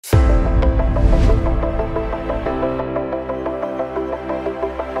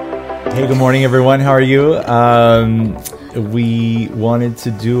Hey, good morning, everyone. How are you? We wanted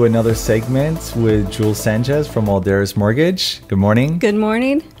to do another segment with Sanchez from Alderus Mortgage. Good morning. Good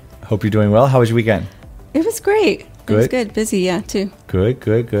morning. Hope you're doing well. How was your weekend? It was great. Good. It was good. Busy, yeah, too. Good.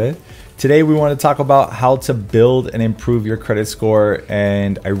 Today, we want to talk about how to build and improve your credit score.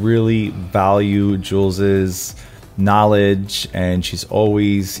 And I really value Jules's knowledge, and she's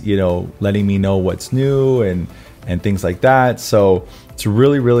always, letting me know what's new and things like that. So it's a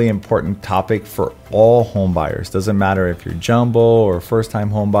really, really important topic for all home buyers. Doesn't matter if you're jumbo or first-time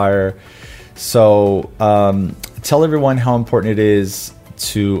home buyer. So tell everyone how important it is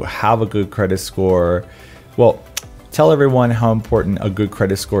to have a good credit score. Well, tell everyone how important a good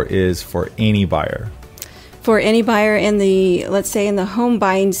credit score is for any buyer. For any buyer in the, let's say, in the home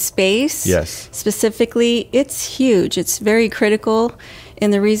buying space, yes, specifically, it's huge. It's very critical.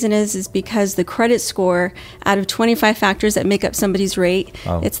 And the reason is because the credit score, out of 25 factors that make up somebody's rate,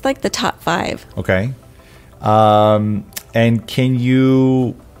 it's like the top 5. Okay. And can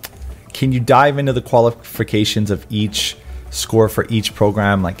you dive into the qualifications of each score for each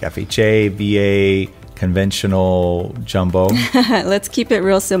program, like FHA, VA, conventional, jumbo? Let's keep it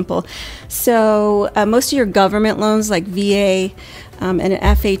real simple. So most of your government loans, like VA and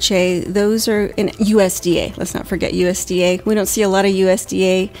FHA, those are in USDA. Let's not forget USDA. We don't see a lot of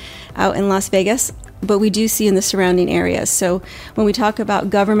USDA out in Las Vegas, but we do see in the surrounding areas. So when we talk about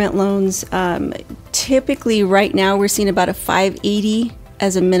government loans, typically right now we're seeing about a 580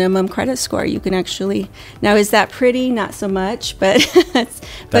 as a minimum credit score. You can actually, now is that pretty? Not so much, but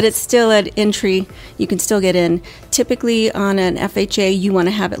it's still an entry. You can still get in. Typically on an FHA, you want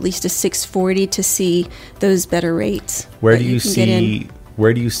to have at least a 640 to see those better rates. Where do you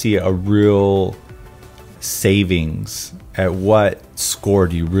see a real savings? At what score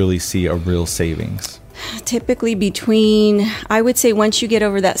do you really see a real savings? Typically between, I would say once you get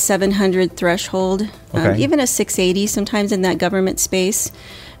over that 700 threshold, even a 680 sometimes in that government space,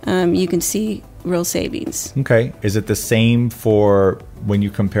 you can see real savings. Okay. Is it the same for when you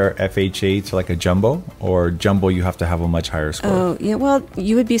compare FHA to like a jumbo, or jumbo you have to have a much higher score? Oh, yeah. Well,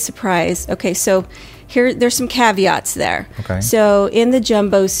 you would be surprised. Okay. So there's some caveats there. Okay. So in the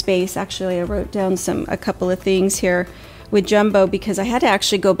jumbo space, actually, I wrote down a couple of things here with jumbo, because I had to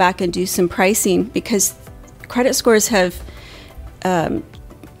actually go back and do some pricing, because credit scores have,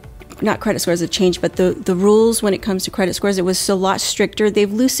 not credit scores have changed, but the rules when it comes to credit scores, it was a lot stricter.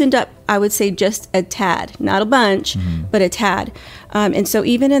 They've loosened up, I would say, just a tad, not a bunch, but a tad. And so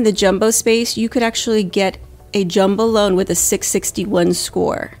even in the jumbo space, you could actually get a jumbo loan with a 661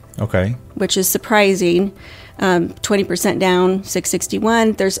 score. Okay. Which is surprising. 20% down,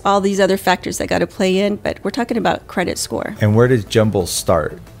 661. There's all these other factors that got to play in, but we're talking about credit score. And where does jumbo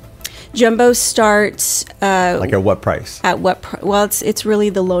start? Jumbo starts like at what price? At what? Well, it's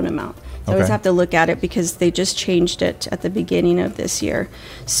really the loan amount. So I always Okay. have to look at it because they just changed it at the beginning of this year.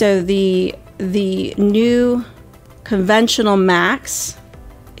 So the new conventional max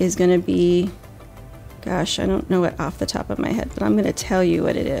is going to be, gosh, I don't know it off the top of my head, but I'm going to tell you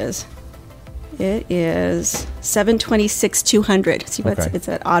what it is. It is $726,200. See, it's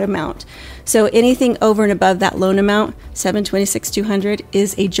an odd amount. So anything over and above that loan amount, $726,200,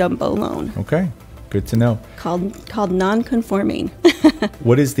 is a jumbo loan. Okay, good to know. Called non-conforming.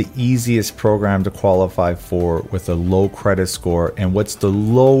 What is the easiest program to qualify for with a low credit score, and what's the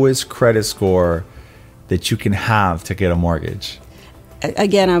lowest credit score that you can have to get a mortgage?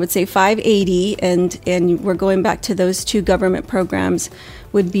 Again, I would say 580, and we're going back to those two government programs,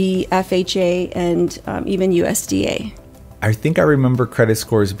 would be FHA and even USDA. I think I remember credit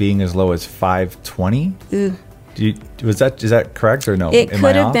scores being as low as 520. Ooh. Is that correct or no? It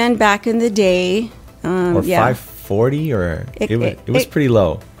could have been back in the day. Or 540, or it was pretty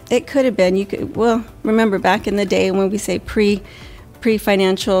low. It could have been. Remember back in the day when we say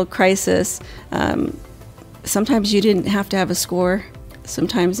pre-financial crisis, sometimes you didn't have to have a score.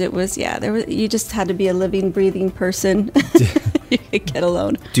 Sometimes it was, you just had to be a living, breathing person. You could get a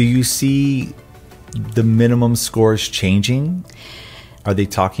loan. Do you see the minimum scores changing? Are they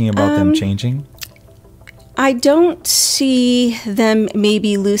talking about them changing? I don't see them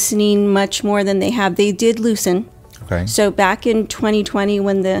maybe loosening much more than they have. They did loosen. Okay. So back in 2020,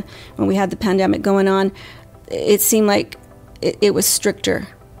 when we had the pandemic going on, it seemed like it was stricter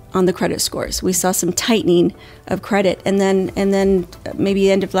on the credit scores. We saw some tightening of credit, and then maybe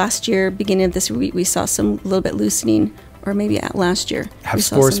end of last year, beginning of this week, we saw some little bit loosening, or maybe last year. Have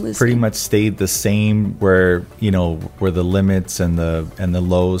scores pretty much stayed the same, where the limits and the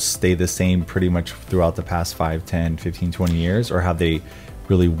lows stay the same pretty much throughout the past 5, 10, 15, 20 years, or have they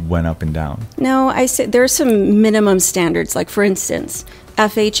really went up and down? No, I say there are some minimum standards. Like for instance,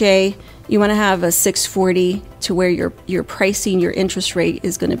 FHA, you want to have a 640 to where your pricing, your interest rate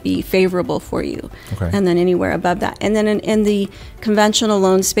is going to be favorable for you. Okay. And then anywhere above that. And then in the conventional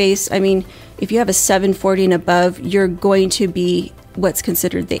loan space, I mean, if you have a 740 and above, you're going to be what's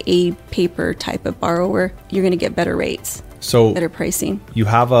considered the A paper type of borrower. You're going to get better rates, better pricing. You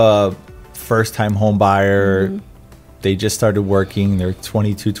have a first-time home buyer. They just started working. They're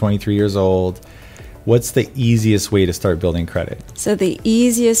 22, 23 years old. What's the easiest way to start building credit? So the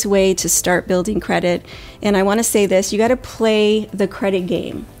easiest way to start building credit, and I want to say this, you got to play the credit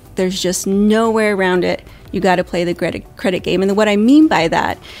game. There's just no way around it. You got to play the credit game. And what I mean by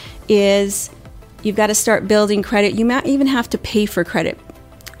that is you've got to start building credit. You might even have to pay for credit.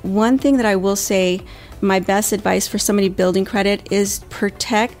 One thing that I will say, my best advice for somebody building credit is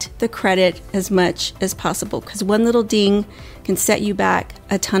protect the credit as much as possible, because one little ding can set you back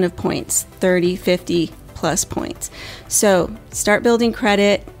a ton of points, 30, 50 plus points. So start building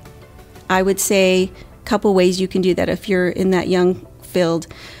credit. I would say a couple ways you can do that. If you're in that young field,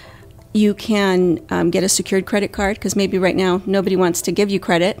 you can get a secured credit card, because maybe right now nobody wants to give you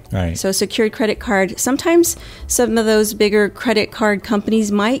credit. Right. So a secured credit card. Sometimes some of those bigger credit card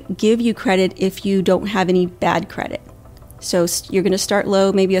companies might give you credit if you don't have any bad credit. So you're going to start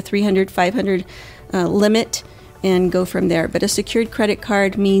low, maybe a 300, 500 limit, and go from there. But a secured credit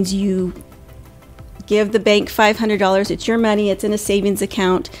card means you give the bank $500. It's your money. It's in a savings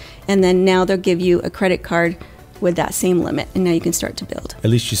account. And then now they'll give you a credit card with that same limit, and now you can start to build. At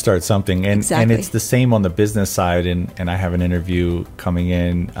least you start something. And Exactly. and it's the same on the business side. And I have an interview coming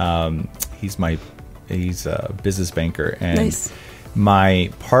in. He's a business banker. And Nice. my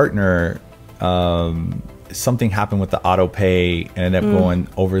partner, something happened with the auto pay and ended up going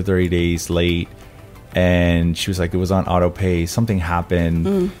over 30 days late. And she was like, it was on auto pay. Something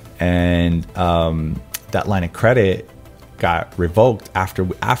happened. And that line of credit got revoked after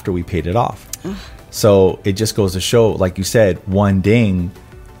we paid it off. So it just goes to show, like you said, one ding.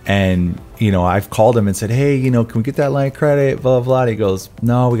 And, I've called him and said, hey, can we get that line of credit? Blah, blah, blah. And he goes,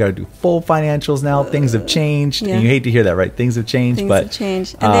 no, we got to do full financials now. Things have changed. Yeah. And you hate to hear that, right? Things have changed. Things but have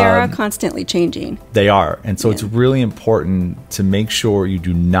changed. And they are constantly changing. They are. And so it's really important to make sure you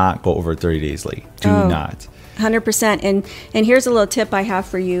do not go over 30 days late. Do not. 100%. And here's a little tip I have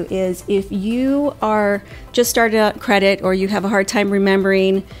for you is if you are just started out credit, or you have a hard time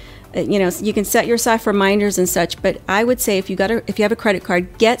remembering, you can set yourself reminders and such, but I would say if you have a credit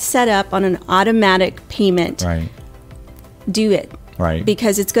card, get set up on an automatic payment. Right. Do it. Right.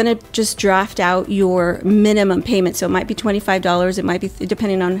 Because it's going to just draft out your minimum payment. So it might be $25. It might be,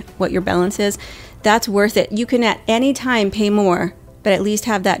 depending on what your balance is. That's worth it. You can at any time pay more, but at least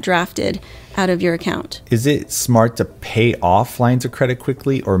have that drafted out of your account. Is it smart to pay off lines of credit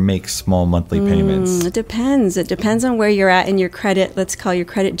quickly or make small monthly payments? It depends. It depends on where you're at in your credit, let's call your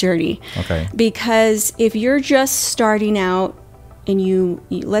credit journey. Okay. Because if you're just starting out and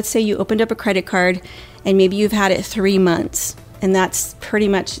let's say you opened up a credit card and maybe you've had it 3 months, and that's pretty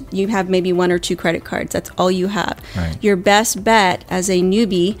much, you have maybe 1 or 2 credit cards. That's all you have. Right. Your best bet as a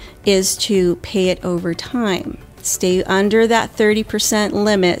newbie is to pay it over time. Stay under that 30%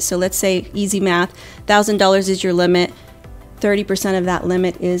 limit. So let's say, easy math, $1,000 is your limit. 30% of that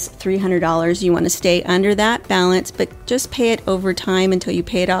limit is $300. You want to stay under that balance, but just pay it over time until you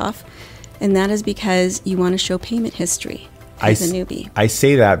pay it off. And that is because you want to show payment history as a newbie. I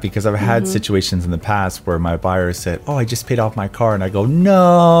say that because I've had situations in the past where my buyer said, oh, I just paid off my car. And I go,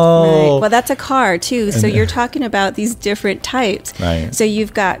 no. Right. Well, that's a car too. So you're talking about these different types. Right. So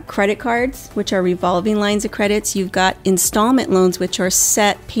you've got credit cards, which are revolving lines of credits. You've got installment loans, which are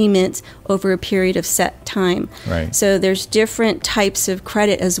set payments over a period of set time. Right. So there's different types of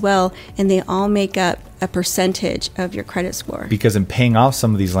credit as well, and they all make up a percentage of your credit score. Because in paying off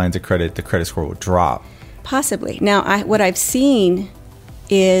some of these lines of credit, the credit score will drop. Possibly. Now, what I've seen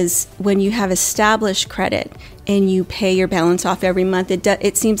is when you have established credit and you pay your balance off every month,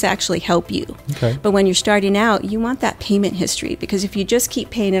 it seems to actually help you. Okay. But when you're starting out, you want that payment history, because if you just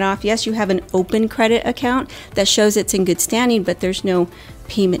keep paying it off, yes, you have an open credit account that shows it's in good standing, but there's no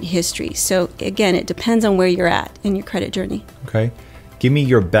payment history. So again, it depends on where you're at in your credit journey. Okay. Give me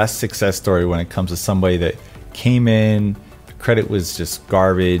your best success story when it comes to somebody that came in, the credit was just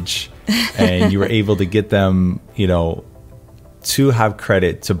garbage, and you were able to get them, to have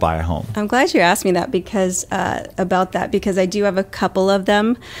credit to buy a home. I'm glad you asked me that because I do have a couple of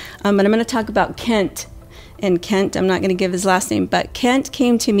them. But I'm going to talk about Kent. And Kent, I'm not going to give his last name, but Kent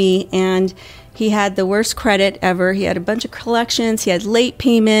came to me and He had the worst credit ever. He had a bunch of collections. He had late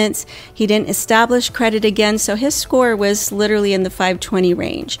payments. He didn't establish credit again. So his score was literally in the 520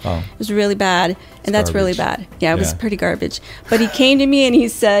 range. Oh. It was really bad. And that's really bad. Yeah, it was pretty garbage. But he came to me and he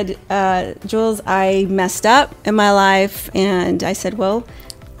said, Jules, I messed up in my life. And I said, well,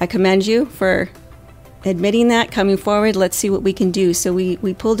 I commend you for admitting that, coming forward. Let's see what we can do. So we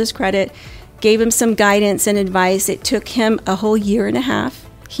pulled his credit, gave him some guidance and advice. It took him a whole year and a half.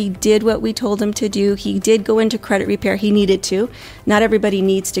 He did what we told him to do. He did go into credit repair. He needed to. Not everybody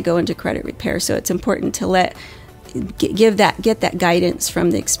needs to go into credit repair, so it's important to get that guidance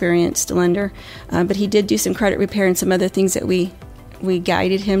from the experienced lender. But he did do some credit repair and some other things that we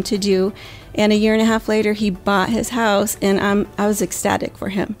guided him to do. And a year and a half later, he bought his house, and I was ecstatic for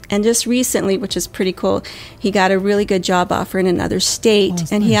him. And just recently, which is pretty cool, he got a really good job offer in another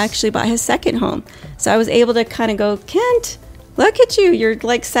state, and nice. He actually bought his second home. So I was able to kind of go, Kent, look at you. You're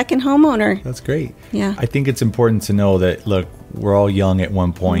like second homeowner. That's great. Yeah. I think it's important to know that, look, we're all young at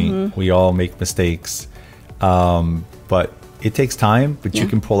one point. Mm-hmm. We all make mistakes. But it takes time, but you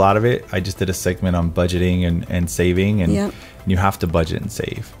can pull out of it. I just did a segment on budgeting and saving, and you have to budget and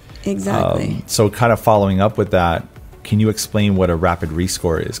save. Exactly. So kind of following up with that, can you explain what a rapid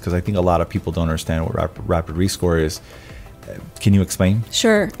rescore is? Because I think a lot of people don't understand what rapid rescore is. Can you explain?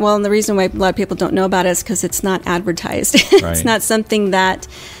 Sure. Well, and the reason why a lot of people don't know about it is because it's not advertised. Right. It's not something that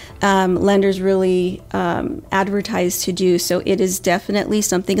lenders really advertise to do. So it is definitely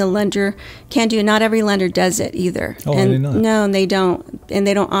something a lender can do. Not every lender does it either. Oh, I didn't know that. No, and they don't. And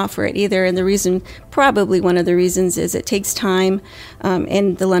they don't offer it either. And the reason, probably one of the reasons, is it takes time,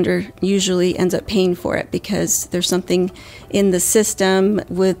 and the lender usually ends up paying for it because there's something in the system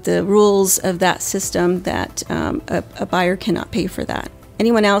with the rules of that system that a buyer cannot pay for that.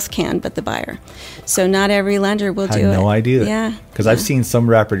 Anyone else can, but the buyer. So not every lender will do it. I had no idea. Yeah. Because I've seen some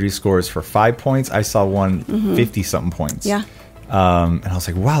rapid rescores for 5 points. I saw one 50-something points. Yeah. And I was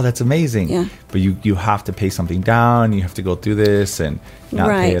like, wow, that's amazing. Yeah. But you have to pay something down. You have to go through this and not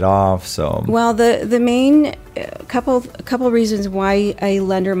pay it off. So well, the main couple reasons why a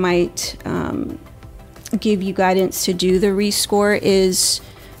lender might give you guidance to do the rescore is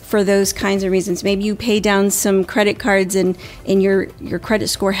for those kinds of reasons. Maybe you pay down some credit cards and your credit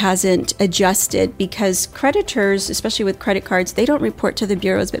score hasn't adjusted, because creditors, especially with credit cards, they don't report to the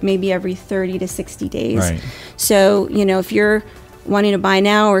bureaus but maybe every 30 to 60 days. Right. So, if you're wanting to buy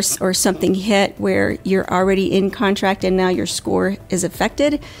now or something hit where you're already in contract and now your score is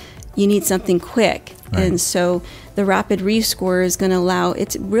affected, you need something quick. Right. And so the rapid rescore is going to allow,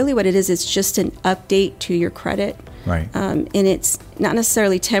 it's really what it is, it's just an update to your credit. Right. And it's not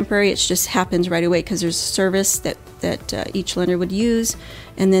necessarily temporary, it just happens right away because there's a service that each lender would use,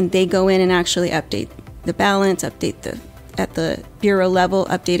 and then they go in and actually update the balance, update at the bureau level,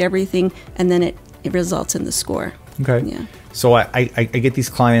 update everything, and then it results in the score. Okay. Yeah. So I get these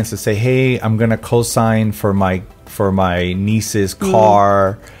clients that say, hey, I'm going to co-sign for my niece's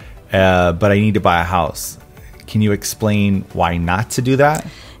car, but I need to buy a house. Can you explain why not to do that?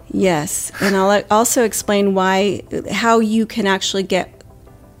 Yes, and I'll also explain how you can actually get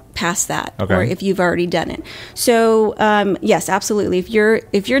past that, or if you've already done it. So yes, absolutely. If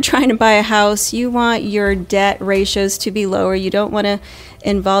you're trying to buy a house, you want your debt ratios to be lower. You don't want to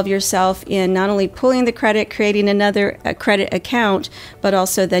involve yourself in not only pulling the credit, creating another credit account, but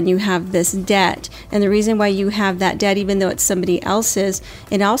also then you have this debt. And the reason why you have that debt, even though it's somebody else's,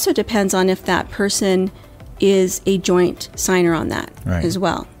 it also depends on if that person is a joint signer on that as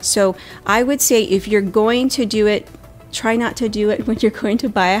well. So I would say if you're going to do it, try not to do it when you're going to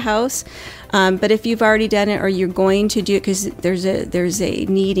buy a house. But if you've already done it, or you're going to do it because there's a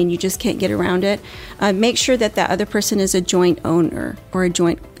need and you just can't get around it, make sure that other person is a joint owner or a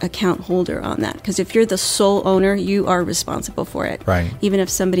joint account holder on that. Because if you're the sole owner, you are responsible for it, right? Even if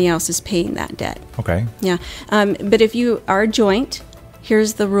somebody else is paying that debt. Okay. Yeah. But if you are joint,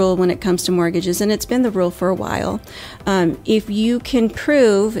 here's the rule when it comes to mortgages, and it's been the rule for a while. If you can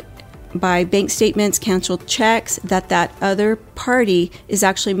prove by bank statements, canceled checks, that other party is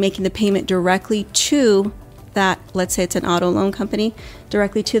actually making the payment directly to that, let's say it's an auto loan company,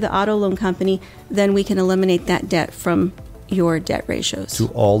 directly to the auto loan company, then we can eliminate that debt from your debt ratios. Do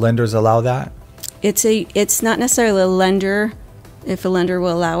all lenders allow that? It's not necessarily a lender, if a lender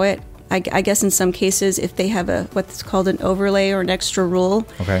will allow it. I guess in some cases, if they have what's called an overlay or an extra rule,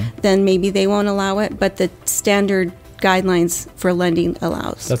 then maybe they won't allow it. But the standard guidelines for lending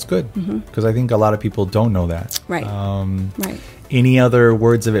allows. That's good, because I think a lot of people don't know that. Right. Right. Any other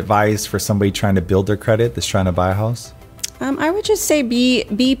words of advice for somebody trying to build their credit that's trying to buy a house? I would just say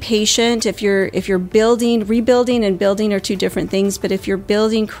be patient. If you're rebuilding and building are two different things. But if you're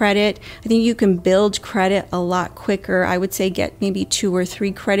building credit, I think you can build credit a lot quicker. I would say get maybe 2 or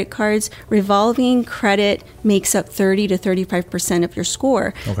 3 credit cards. Revolving credit makes up 30 to 35% of your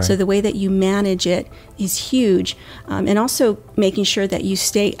score. Okay. So the way that you manage it is huge, and also making sure that you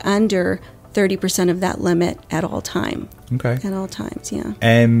stay under 30% of that limit at all time. Okay. At all times, yeah.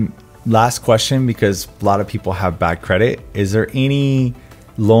 And last question, because a lot of people have bad credit. Is there any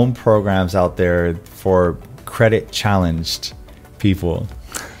loan programs out there for credit challenged people?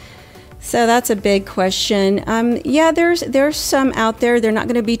 So that's a big question. Yeah, there's some out there. They're not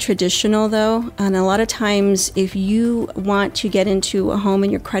going to be traditional though. And a lot of times if you want to get into a home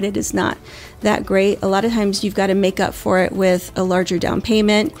and your credit is not that great, a lot of times you've got to make up for it with a larger down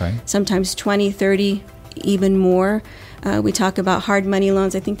payment, okay. Sometimes 20, 30, even more. We talk about hard money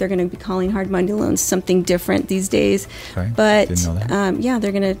loans. I think they're going to be calling hard money loans something different these days. Okay. But didn't know that. yeah,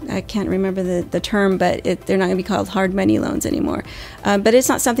 they're going to, I can't remember the term, but they're not going to be called hard money loans anymore. But it's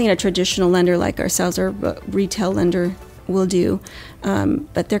not something a traditional lender like ourselves or a retail lender will do.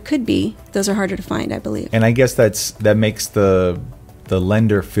 But there could be. Those are harder to find, I believe. And I guess that makes the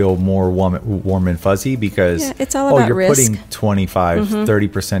lender feel more warm and fuzzy because it's all about you're risk. putting 25,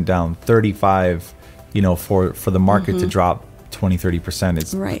 30% down, 35, for the market to drop 20, 30%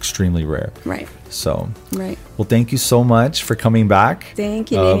 is extremely rare. Right. So, right. Well, thank you so much for coming back.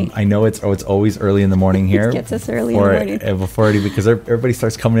 Thank you, Nate. I know it's always early in the morning here. It gets us early in the morning. Because everybody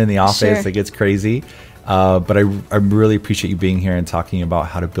starts coming in the office. Sure. It gets crazy. But I really appreciate you being here and talking about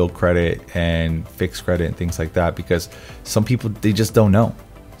how to build credit and fix credit and things like that, because some people, they just don't know.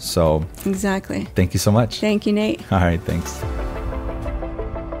 So exactly. Thank you so much. Thank you, Nate. All right. Thanks.